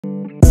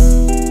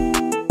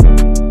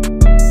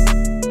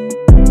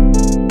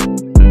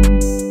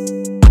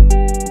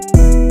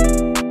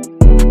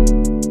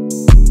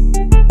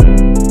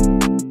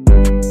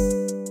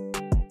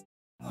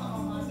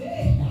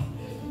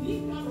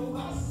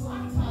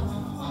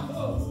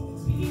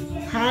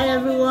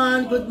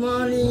good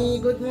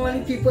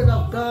morning, people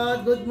of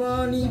God. Good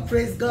morning,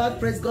 praise God,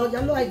 praise God.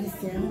 You know I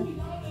listen.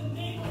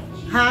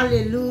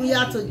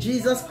 Hallelujah to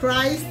Jesus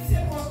Christ.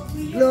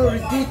 Glory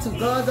be to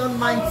God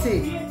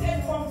Almighty.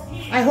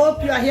 I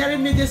hope you are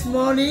hearing me this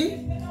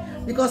morning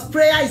because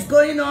prayer is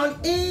going on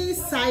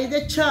inside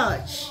the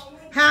church.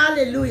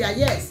 Hallelujah.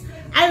 Yes,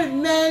 I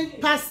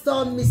remain Pastor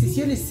Mrs.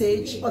 Eunice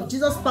Sage of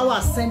Jesus Power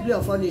Assembly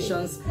of All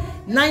Nations,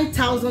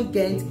 9000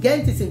 Ghent.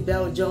 Ghent is in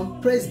Belgium.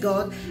 Praise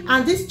God.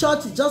 And this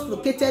church is just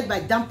located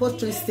by Damport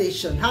train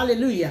station.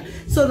 Hallelujah.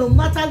 So no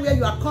matter where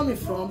you are coming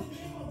from,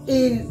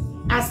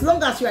 as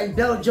long as you are in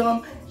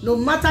Belgium, no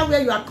matter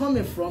where you are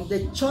coming from,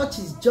 the church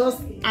is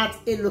just at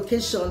a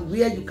location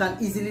where you can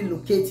easily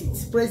locate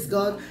it. Praise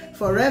God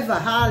forever.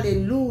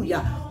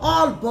 Hallelujah.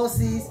 All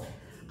buses,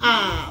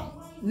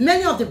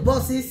 many of the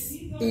buses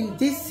in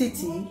this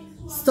city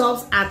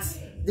stops at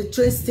the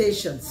train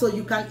station, so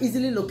you can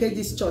easily locate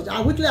this church.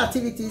 Our weekly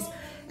activities,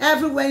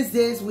 every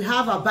Wednesdays we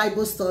have our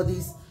Bible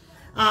studies,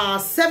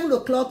 7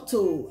 o'clock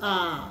to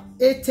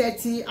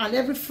 8:30, and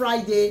every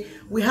Friday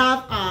we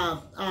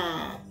have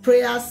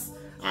prayers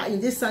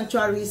in this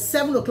sanctuary,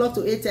 7 o'clock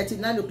to 8:30,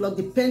 9 o'clock,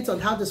 depends on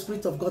how the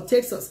Spirit of God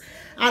takes us.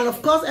 And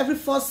of course, every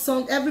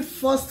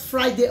first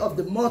Friday of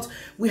the month,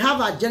 we have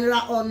our general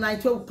all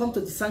night where we come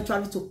to the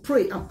sanctuary to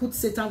pray and put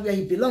Satan where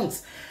he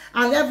belongs.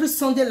 And every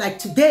Sunday, like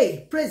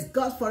today, praise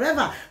God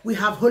forever, we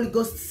have Holy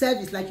Ghost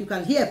service. Like you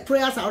can hear,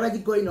 prayers are already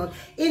going on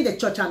in the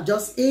church. I'm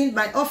just in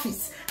my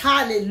office.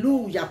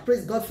 Hallelujah.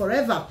 Praise God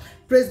forever.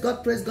 Praise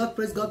God, praise God,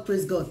 praise God,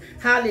 praise God.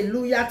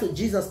 Hallelujah to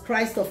Jesus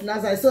Christ of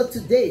Nazareth. So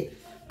today,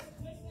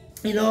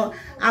 you know,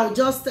 I'll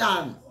just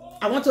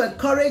I want to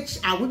encourage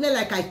our women,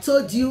 like I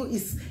told you,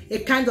 is a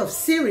kind of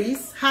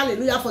series.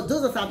 Hallelujah. For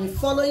those that have been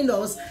following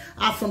us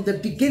from the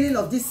beginning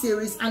of this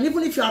series, and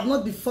even if you have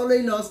not been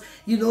following us,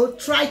 you know,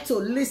 try to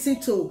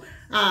listen to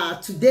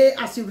today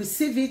as you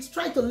receive it.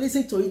 Try to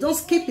listen to it. Don't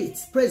skip it.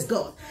 Praise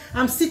God.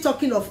 I'm still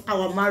talking of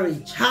our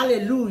marriage.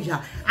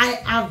 Hallelujah. I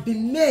have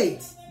been made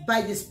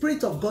by the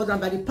Spirit of God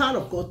and by the power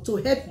of God to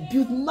help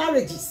build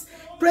marriages.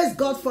 Praise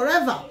God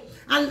forever.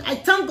 And I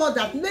thank God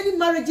that many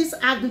marriages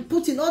have been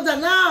put in order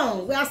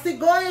now. We are still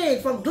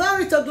going from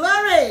glory to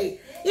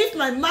glory. If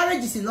my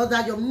marriage is in order,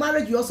 your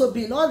marriage will also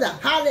be in order.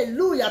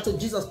 Hallelujah to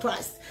Jesus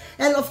Christ.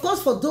 And of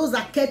course, for those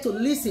that care to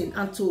listen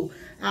and to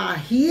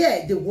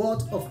hear the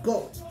word of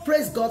God,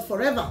 praise God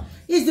forever.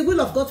 It's the will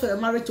of God for your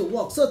marriage to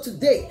work. So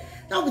today,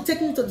 now we're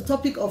taking to the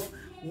topic of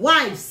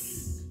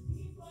wives.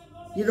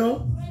 You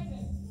know,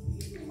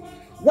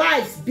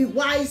 wives, be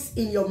wise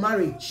in your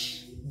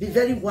marriage. Be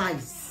very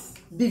wise.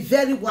 Be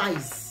very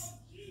wise.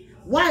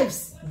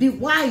 Wives, be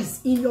wise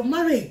in your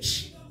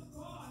marriage.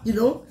 You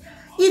know,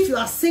 if you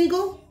are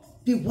single,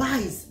 be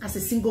wise as a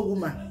single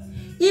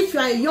woman. If you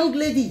are a young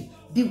lady,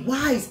 be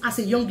wise as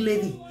a young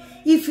lady.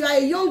 If you are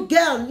a young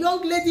girl,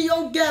 young lady,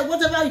 young girl,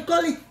 whatever you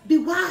call it, be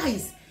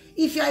wise.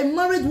 If you are a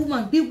married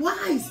woman, be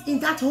wise in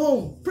that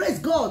home. Praise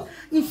God.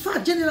 In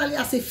fact, generally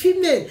as a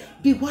female,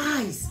 be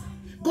wise.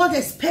 God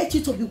expects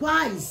you to be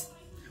wise.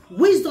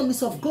 Wisdom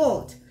is of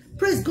God.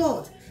 Praise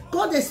God.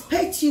 God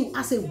expects you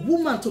as a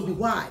woman to be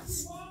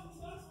wise.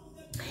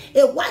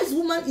 A wise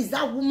woman is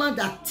that woman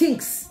that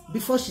thinks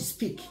before she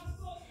speaks.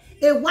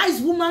 A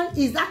wise woman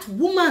is that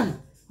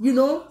woman, you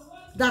know,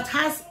 that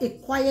has a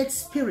quiet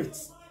spirit.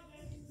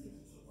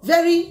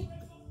 Very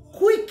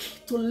quick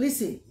to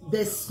listen,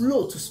 but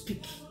slow to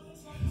speak.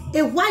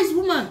 A wise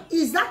woman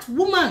is that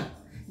woman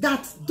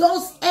that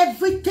does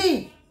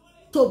everything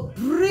to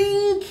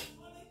bring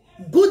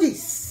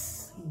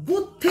goodies,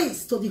 good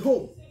things to the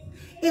home.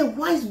 A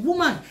wise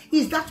woman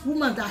is that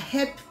woman that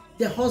helps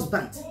the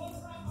husband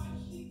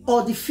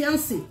or the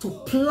fiancé to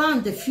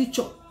plan the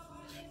future.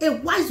 A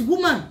wise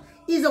woman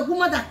is a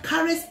woman that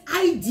carries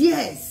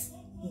ideas,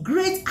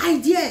 great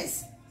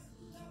ideas,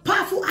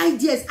 powerful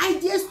ideas,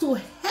 ideas to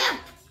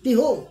help the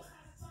home.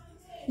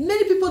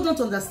 Many people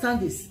don't understand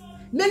this.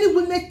 Many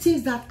women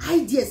think that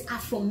ideas are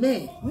from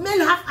men.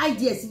 Men have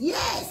ideas,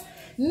 yes.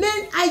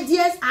 Men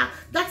ideas are,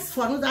 that's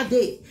for another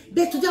day.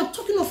 But today I'm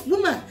talking of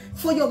women,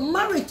 for your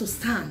marriage to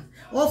stand.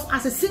 Or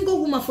as a single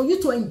woman, for you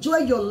to enjoy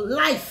your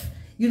life,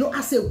 you know,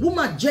 as a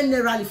woman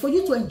generally, for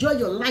you to enjoy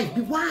your life,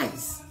 be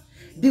wise.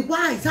 Be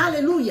wise,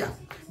 hallelujah.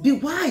 Be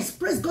wise,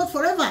 praise God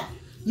forever.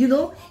 You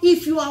know,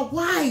 if you are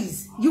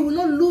wise, you will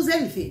not lose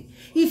anything.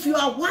 If you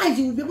are wise,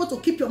 you will be able to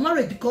keep your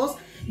marriage because,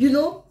 you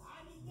know,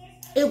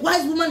 a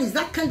wise woman is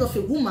that kind of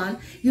a woman,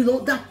 you know,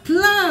 that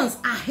plans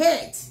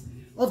ahead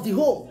of the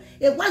home.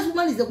 A wise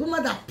woman is a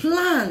woman that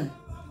plan,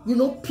 you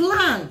know,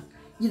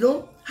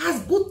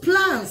 has good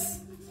plans.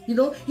 You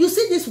know, you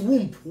see this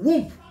womb,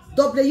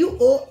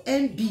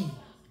 W-O-M-B,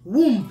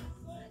 womb.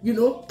 You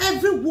know,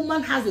 every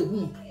woman has a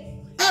womb.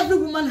 Every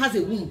woman has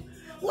a womb.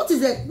 What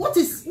is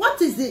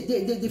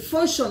the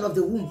function of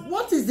the womb?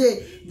 What is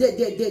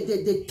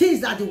the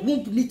things that the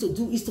womb need to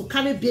do is to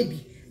carry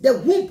baby. The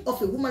womb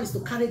of a woman is to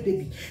carry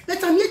baby.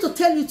 But I'm here to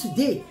tell you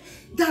today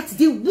that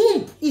the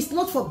womb is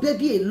not for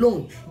baby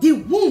alone. The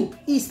womb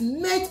is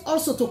meant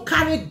also to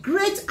carry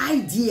great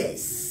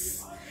ideas.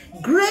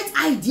 great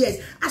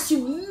ideas, as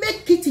you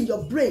make it in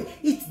your brain,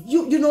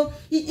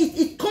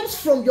 it comes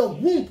from your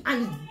womb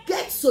and it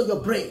gets to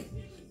your brain.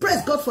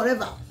 Praise God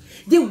forever.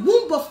 The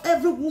womb of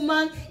every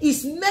woman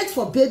is made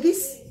for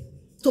babies,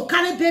 to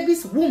carry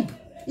babies. Womb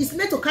is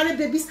made to carry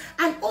babies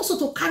and also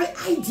to carry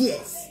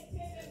ideas.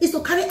 It's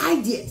to carry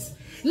ideas.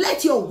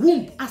 Let your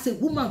womb as a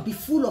woman be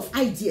full of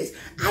ideas.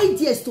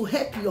 Ideas to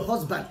help your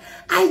husband.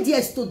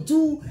 Ideas to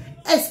do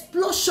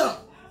explosion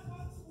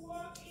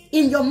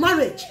in your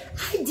marriage.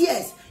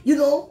 Ideas,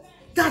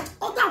 that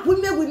other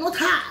women will not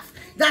have.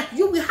 That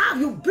you will have.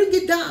 You bring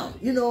it down,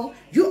 you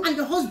and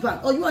your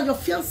husband, or you and your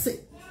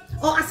fiancé.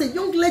 Or as a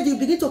young lady, you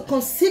begin to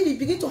conceive it,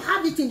 begin to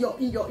have it in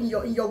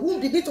your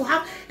womb, begin to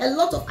have a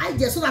lot of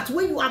ideas, so that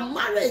when you are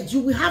married, you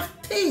will have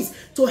things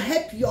to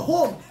help your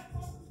home.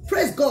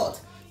 Praise God.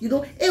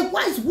 A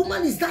wise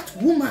woman is that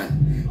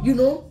woman,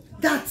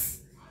 that,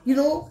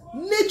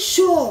 make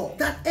sure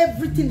that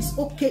everything is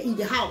okay in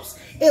the house.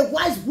 A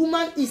wise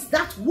woman is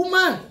that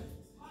woman,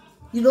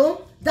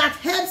 that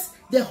helps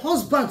the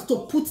husband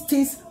to put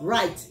things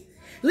right.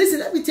 Listen,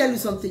 let me tell you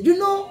something.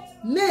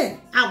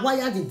 Men are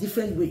wired in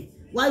different way,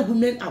 while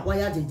women are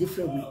wired in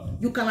different way.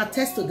 You can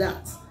attest to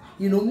that.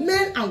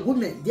 Men and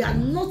women, they are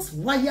not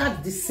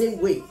wired the same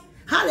way.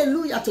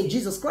 Hallelujah to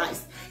Jesus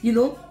Christ.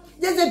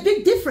 There's a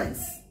big difference.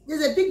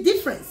 There's a big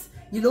difference,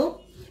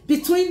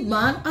 between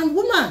man and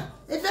woman.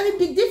 A very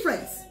big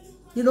difference,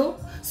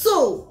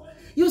 So,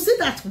 you see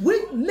that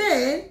with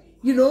men,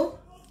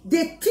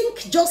 they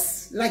think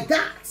just like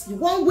that,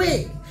 one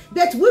way.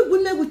 But with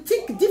women, we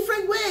think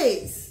different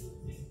ways.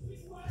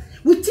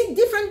 We think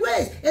different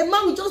ways. A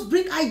man will just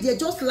bring idea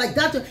just like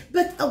that.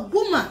 But a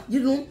woman,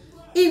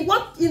 in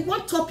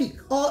one topic,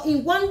 or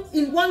in one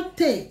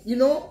thing,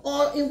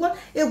 or a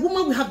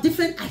woman will have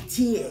different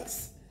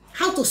ideas.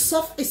 How to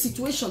solve a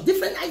situation,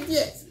 different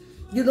ideas,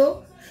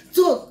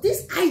 So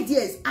these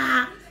ideas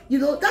are,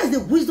 that's the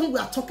wisdom we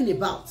are talking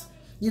about,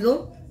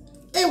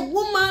 A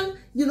woman,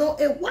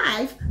 a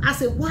wife,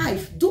 as a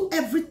wife, do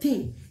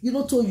everything,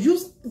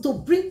 to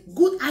bring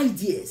good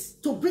ideas,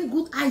 to bring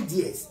good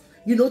ideas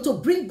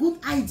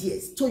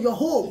to your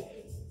home,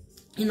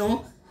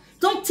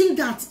 Don't think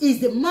that is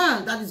the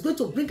man that is going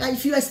to bring,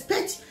 if you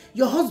expect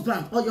your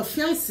husband or your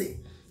fiancé,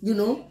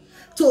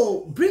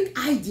 to bring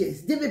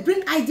ideas, they may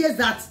bring ideas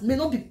that may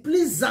not be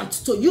pleasant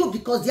to you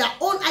because their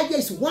own idea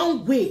is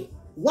one way.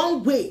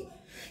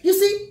 You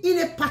see, in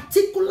a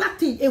particular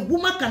thing, a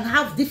woman can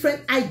have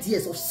different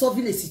ideas of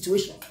solving a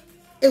situation.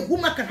 A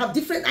woman can have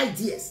different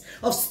ideas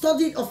of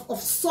studying,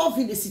 of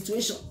solving a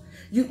situation.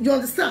 You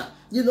understand?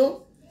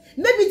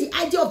 Maybe the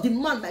idea of the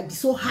man might be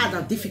so hard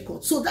and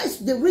difficult. So that is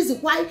the reason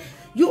why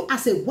you,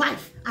 as a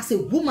wife, as a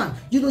woman,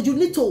 you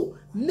need to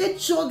make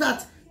sure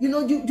that,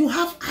 you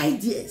have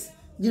ideas.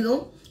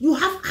 You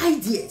have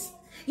ideas.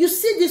 You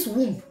see this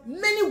womb.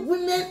 Many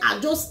women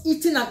are just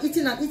eating and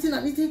eating and eating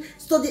and eating.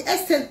 To the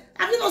extent,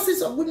 have you not seen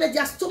some women,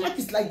 their stomach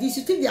is like this?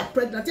 You think they are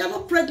pregnant. They are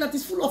not pregnant.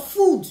 It's full of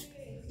food.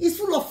 It's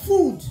full of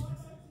food.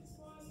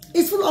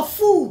 It's full of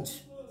food.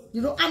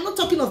 I'm not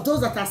talking of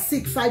those that are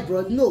sick,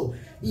 fibroid. No.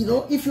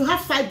 If you have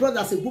fibroid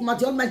as a woman,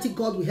 the Almighty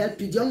God will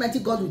help you. The Almighty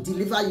God will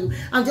deliver you.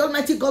 And the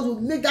Almighty God will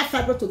make that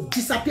fibroid to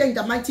disappear in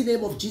the mighty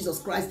name of Jesus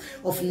Christ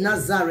of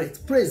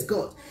Nazareth. Praise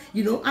God.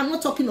 I'm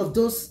not talking of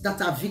those that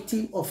are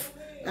victim of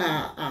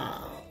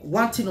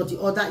one thing or the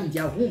other in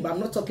their womb. I'm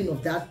not talking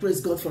of that.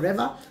 Praise God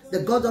forever.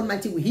 The God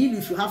Almighty will heal you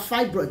if you have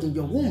fibroid in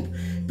your womb.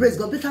 Praise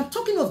God. But I'm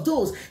talking of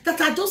those that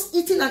are just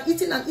eating and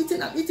eating and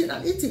eating and eating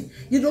and eating.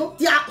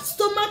 Their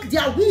stomach,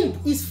 their womb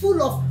is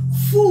full of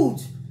food.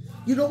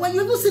 When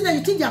you even see them,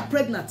 you think they are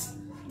pregnant.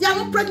 They are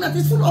not pregnant.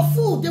 It's full of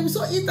food. They will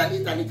so eat and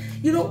eat and eat.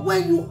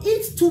 When you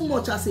eat too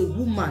much as a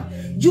woman,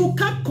 you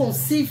can't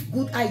conceive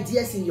good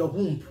ideas in your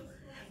womb.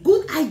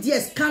 Good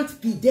ideas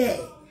can't be there.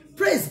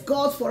 Praise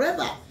God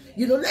forever.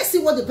 Let's see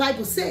what the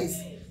Bible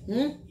says.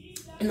 A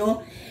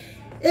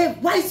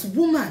wise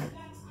woman,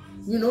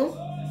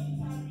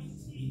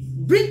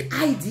 bring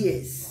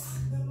ideas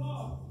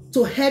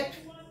to help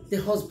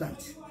the husband,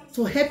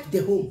 to help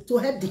the home, to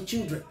help the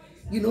children.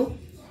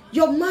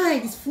 Your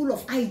mind is full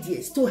of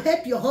ideas to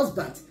help your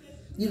husband.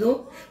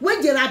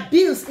 When there are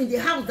bills in the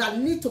house that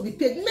need to be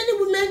paid, many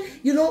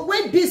women,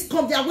 when bills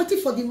come, they are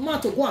waiting for the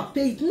man to go and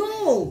pay it.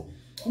 No,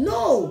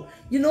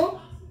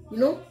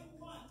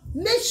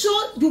 make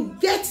sure you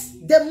get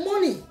the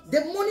money.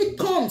 The money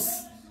comes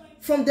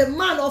from the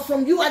man or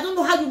from you. I don't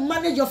know how you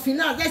manage your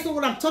finance. That's not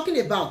what I'm talking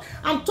about.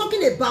 I'm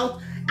talking about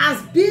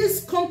as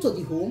bills come to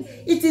the home,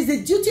 it is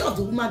the duty of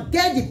the woman,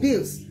 get the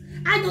bills.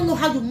 I don't know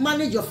how you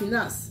manage your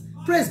finance.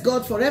 Praise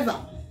God forever.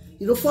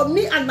 For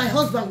me and my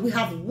husband, we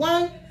have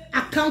one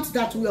account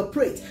that we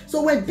operate.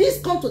 So when bills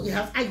come to the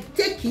house, I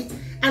take it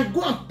and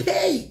go and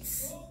pay it.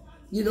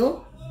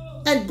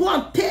 And go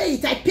and pay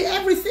it. I pay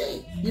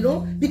everything.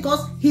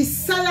 Because his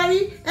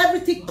salary,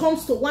 everything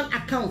comes to one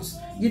account.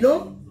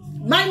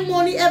 My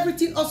money,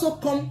 everything also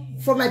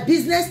comes from my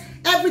business.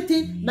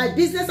 Everything, my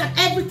business and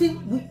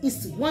everything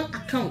is one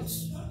account.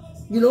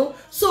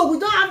 So we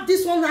don't have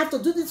this one, we have to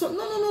do this one.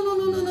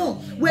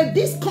 No. When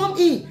this come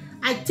in,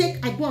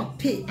 I go and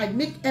pay. I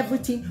make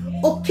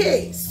everything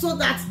okay so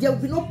that there will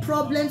be no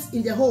problems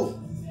in the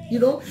home. You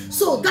know,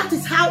 so that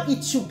is how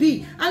it should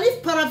be. And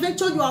if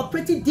peradventure you are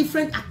operating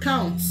different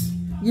accounts,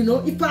 you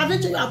know, if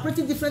peradventure you are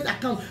operating different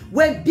accounts,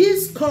 when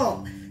bills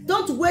come,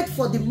 don't wait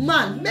for the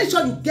man. Make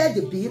sure you get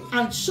the bill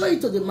and show it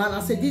to the man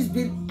and say, this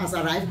bill has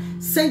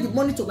arrived. Send the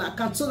money to my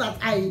account so that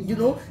I, you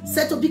know,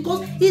 settle.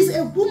 Because he's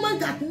a woman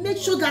that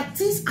makes sure that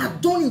things are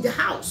done in the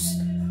house.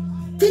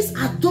 Things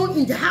are done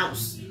in the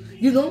house.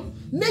 You know,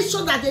 make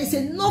sure that there is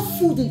enough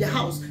food in the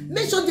house.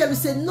 Make sure there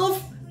is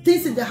enough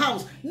things in the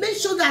house. Make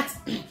sure that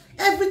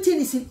everything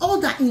is in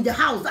order in the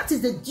house. That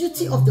is the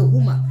duty of the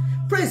woman.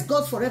 Praise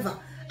God forever.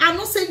 I'm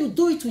not saying you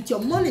do it with your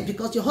money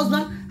because your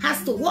husband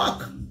has to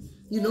work.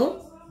 You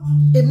know,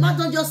 a man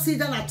don't just sit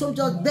down at home.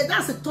 But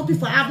that's a topic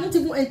for. I have not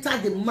even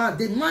entered the man.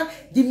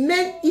 The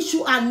main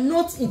issue are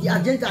not in the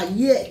agenda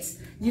yet.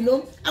 You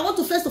know, I want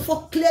to first of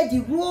all clear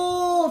the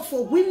road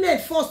for women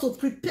first to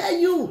prepare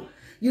you.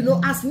 You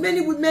know, as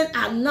many women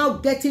are now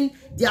getting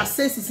their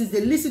senses since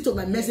they listen to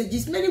my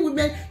messages. Many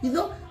women, you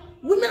know,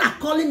 women are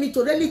calling me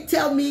to really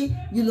tell me,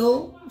 you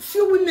know,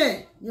 few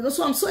women, you know,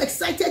 so I'm so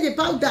excited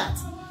about that,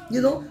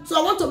 you know. So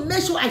I want to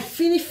make sure I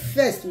finish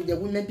first with the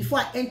women before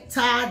I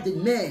enter the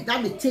men.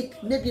 That may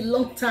take maybe a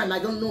long time, I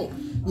don't know,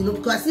 you know,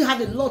 because I still have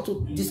a lot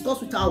to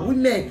discuss with our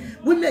women.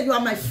 Women, you are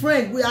my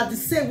friend. We are the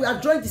same. We are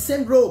drawing the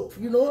same rope,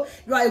 you know.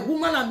 You are a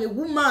woman, I'm a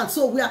woman.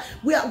 So we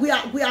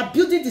are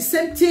building the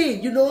same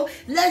thing, you know.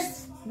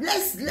 Let's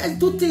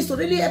do things to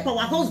really help our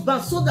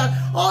husbands so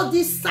that all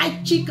these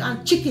side chick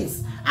and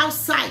chickens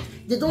outside,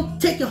 they don't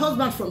take your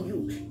husband from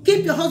you.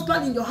 Keep your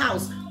husband in your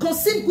house.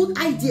 Conceive good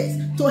ideas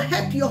to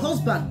help your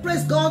husband.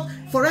 Praise God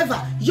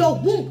forever. Your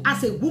womb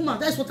as a woman,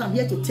 that's what I'm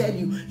here to tell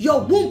you.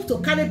 Your womb to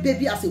carry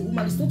baby as a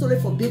woman is not only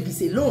for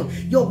babies alone.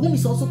 Your womb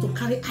is also to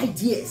carry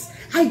ideas,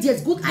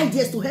 good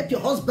ideas to help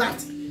your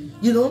husband,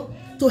 you know,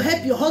 to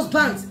help your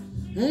husband.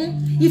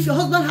 If your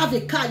husband have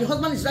a car, your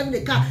husband is driving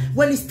a car,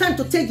 when it's time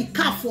to take the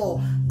car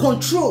for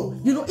control,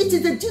 you know, it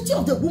is the duty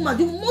of the woman.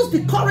 You must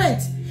be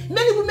current.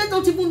 Many women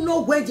don't even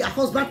know when their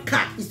husband's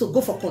car is to go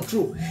for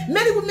control.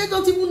 Many women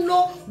don't even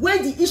know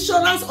when the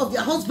insurance of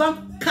their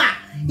husband's car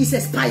is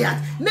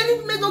expired. Many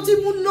women don't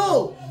even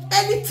know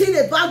anything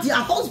about their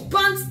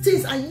husband's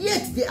things, and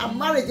yet they are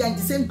married, they are in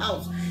the same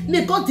house.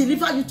 May God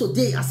deliver you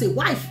today as a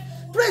wife.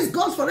 Praise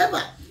God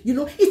forever. You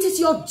know, it is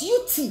your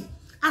duty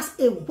as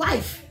a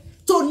wife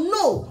to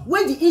know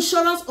when the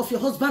insurance of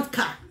your husband's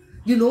car,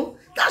 you know,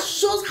 that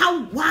shows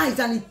how wise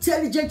and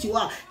intelligent you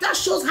are. That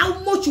shows how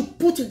much you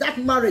put in that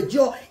marriage.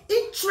 Your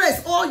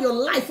interest, all your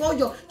life,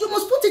 you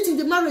must put it in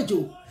the marriage,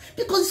 oh,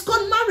 because it's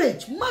called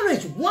marriage.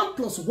 Marriage, 1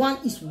 +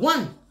 1 is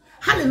 1.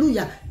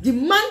 Hallelujah. The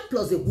man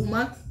plus the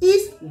woman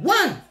is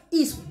 1.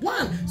 Is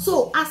 1.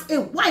 So as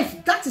a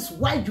wife, that is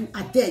why you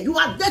are there. You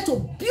are there to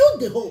build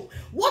the home.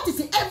 What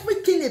is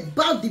everything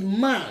about the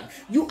man?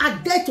 You are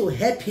there to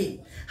help him.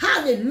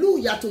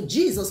 Hallelujah to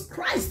Jesus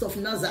Christ of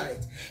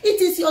Nazareth.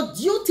 It is your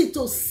duty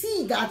to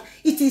see that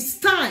it is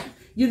time,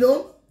 you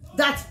know,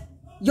 that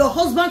your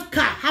husband's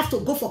car have to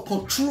go for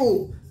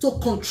control, to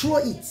control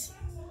it.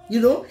 You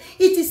know,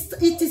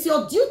 it is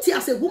your duty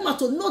as a woman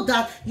to know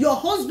that your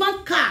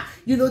husband's car,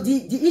 you know,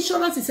 the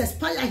insurance is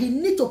expired. He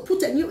need to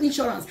put a new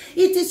insurance.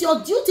 It is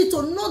your duty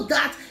to know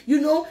that, you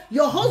know,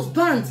 your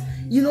husband,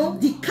 you know,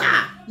 the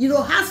car, you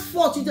know, has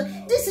fault.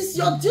 This is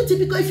your duty,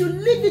 because if you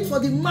leave it for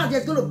the man,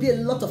 there's going to be a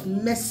lot of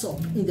mess up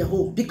in the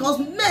home, because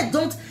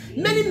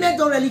many men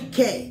don't really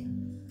care,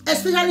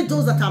 especially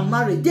those that are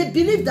married. They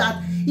believe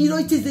that, you know,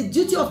 it is the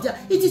duty of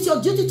it is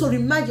your duty to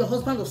remind your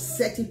husband of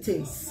certain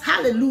things.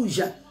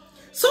 Hallelujah.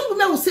 Some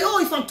women will say, oh,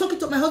 if I'm talking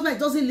to my husband, he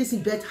doesn't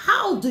listen. But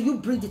how do you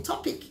bring the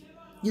topic?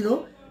 You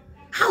know,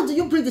 how do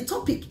you bring the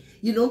topic?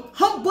 You know,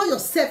 humble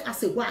yourself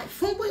as a wife.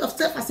 Humble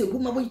yourself as a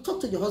woman. When you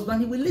talk to your husband,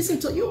 he will listen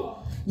to you.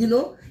 You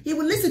know, he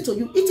will listen to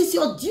you. It is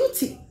your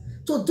duty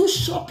to do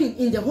shopping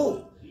in the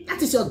home.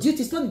 That is your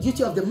duty. It's not the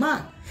duty of the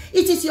man.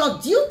 It is your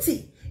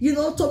duty, you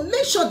know, to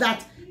make sure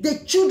that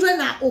the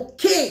children are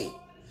okay.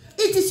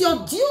 It is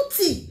your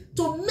duty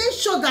to make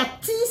sure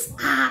that things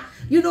are,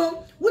 you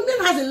know, women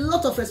has a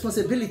lot of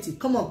responsibility.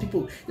 Come on,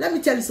 people. Let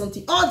me tell you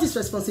something. All these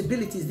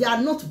responsibilities, they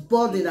are not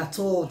burden at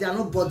all. They are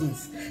not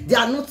burdens. They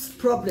are not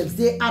problems.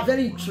 They are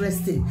very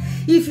interesting.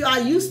 If you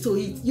are used to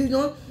it, you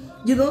know,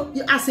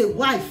 you, as a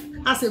wife,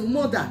 as a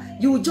mother,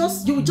 you will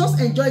just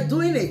enjoy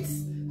doing it.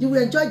 You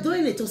will enjoy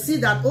doing it to see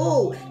that,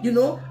 oh, you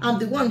know, I'm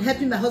the one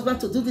helping my husband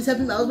to do this,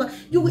 helping my husband.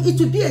 It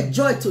will be a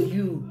joy to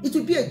you. It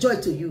will be a joy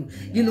to you.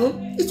 You know,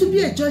 it will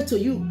be a joy to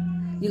you.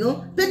 You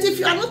know, but if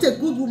you are not a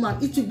good woman,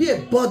 it will be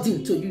a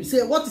burden to you.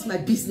 Say, what is my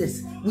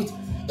business with?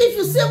 If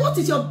you say, what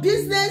is your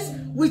business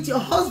with your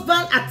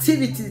husband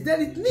activities,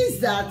 then it means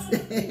that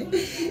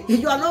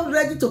you are not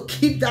ready to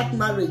keep that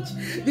marriage,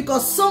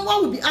 because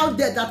someone will be out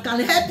there that can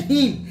help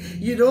him,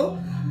 you know,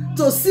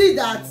 to see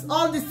that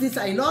all these things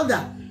are in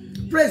order.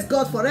 Praise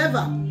God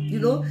forever, you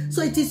know.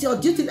 So it is your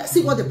duty. Let's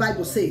see what the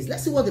Bible says.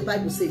 Let's see what the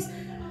Bible says.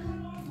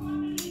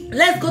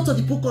 Let's go to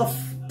the book of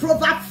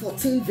Proverbs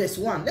 14 verse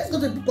 1. Let's go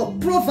to the book of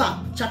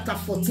Proverbs chapter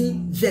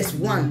 14 verse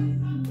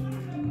 1.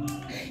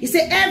 He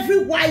said,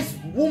 every wise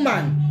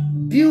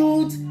woman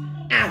build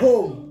a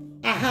home,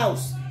 a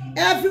house.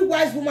 Every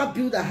wise woman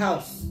build a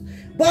house.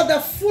 But the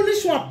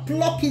foolish one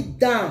pluck it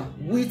down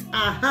with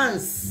her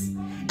hands.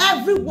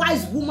 Every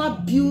wise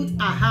woman build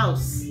a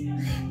house.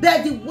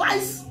 But the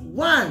wise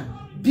one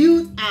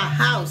build a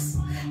house.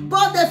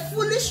 But the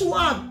foolish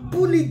one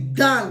pull it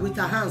down with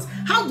her hands.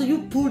 How do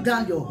you pull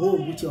down your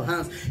home with your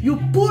hands? You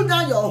pull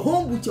down your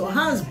home with your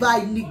hands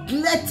by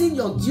neglecting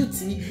your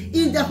duty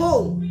in the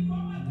home.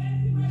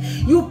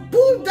 You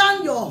pull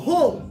down your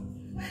home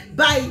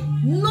by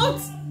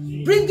not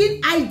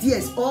bringing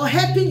ideas or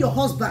helping your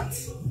husband,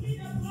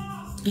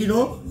 you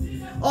know,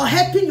 or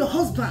helping your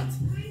husband,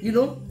 you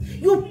know.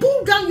 You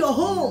pull down your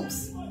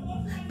homes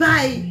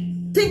by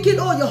thinking,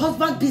 oh, your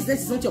husband's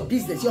business is not your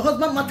business. Your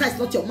husband's matter is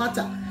not your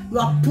matter. You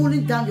are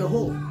pulling down your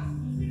home.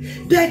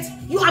 But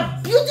you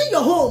are building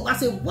your home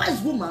as a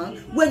wise woman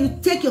when you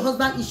take your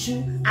husband's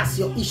issue as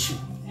your issue.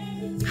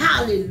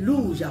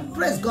 Hallelujah.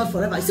 Praise God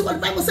forever. You see what the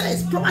Bible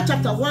says? Proverbs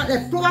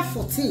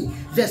 14,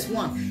 verse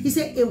 1. He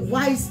said, a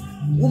wise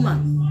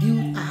woman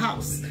build a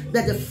house,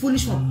 but the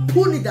foolish one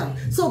pull it down.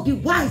 So be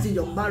wise in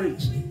your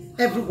marriage.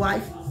 Every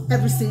wife,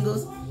 every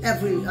singles,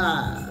 every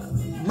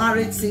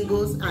married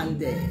singles,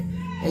 and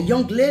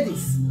young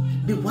ladies,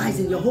 be wise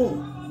in your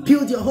home.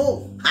 Build your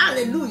home.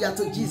 Hallelujah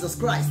to Jesus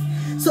Christ.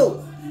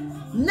 So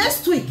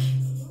next week,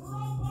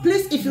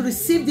 please, if you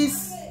receive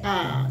this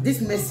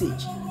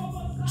message,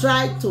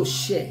 try to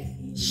share.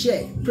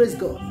 Praise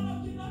God.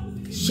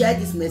 Share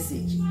this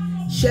message.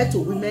 Share to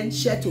women,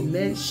 share to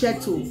men, share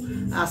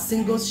to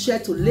singles, share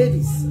to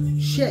ladies.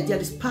 Share. There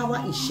is power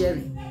in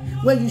sharing.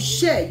 When you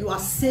share, you are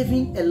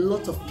saving a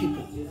lot of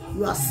people.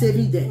 You are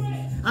saving them.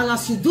 And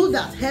as you do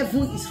that,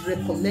 heaven is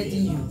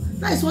recommending you.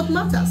 That is what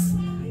matters.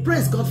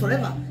 Praise God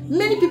forever.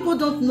 Many people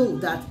don't know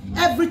that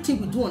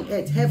everything we do on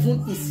earth,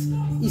 heaven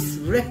is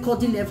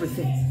recording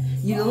everything.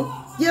 You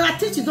know, there are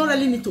things you don't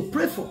really need to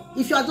pray for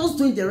if you are just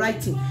doing the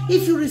right thing.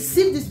 If you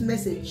receive this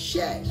message,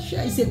 share.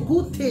 It's a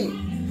good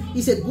thing.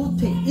 It's a good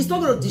thing. It's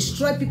not going to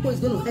destroy people.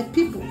 It's going to help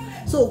people.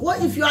 So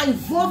what if you are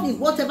involved in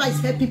whatever is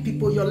helping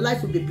people, your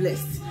life will be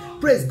blessed.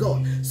 Praise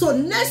God. So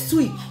next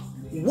week,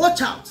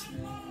 watch out.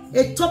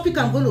 A topic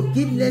I'm going to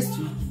give next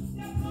week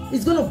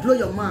is going to blow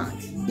your mind.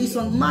 It's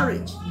on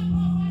marriage.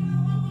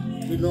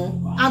 You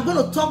know, I'm going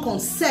to talk on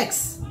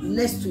sex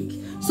next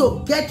week. So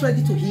get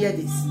ready to hear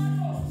this.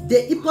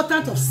 The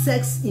importance of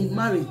sex in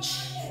marriage.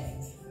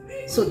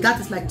 So that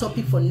is my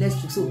topic for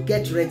next week. So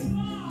get ready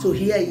to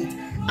hear it,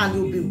 and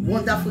you'll be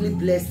wonderfully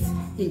blessed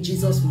in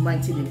Jesus'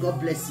 mighty name. God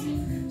bless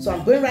you. So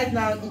I'm going right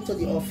now into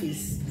the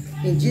office.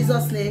 In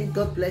Jesus' name,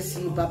 God bless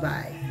you.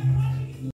 Bye-bye.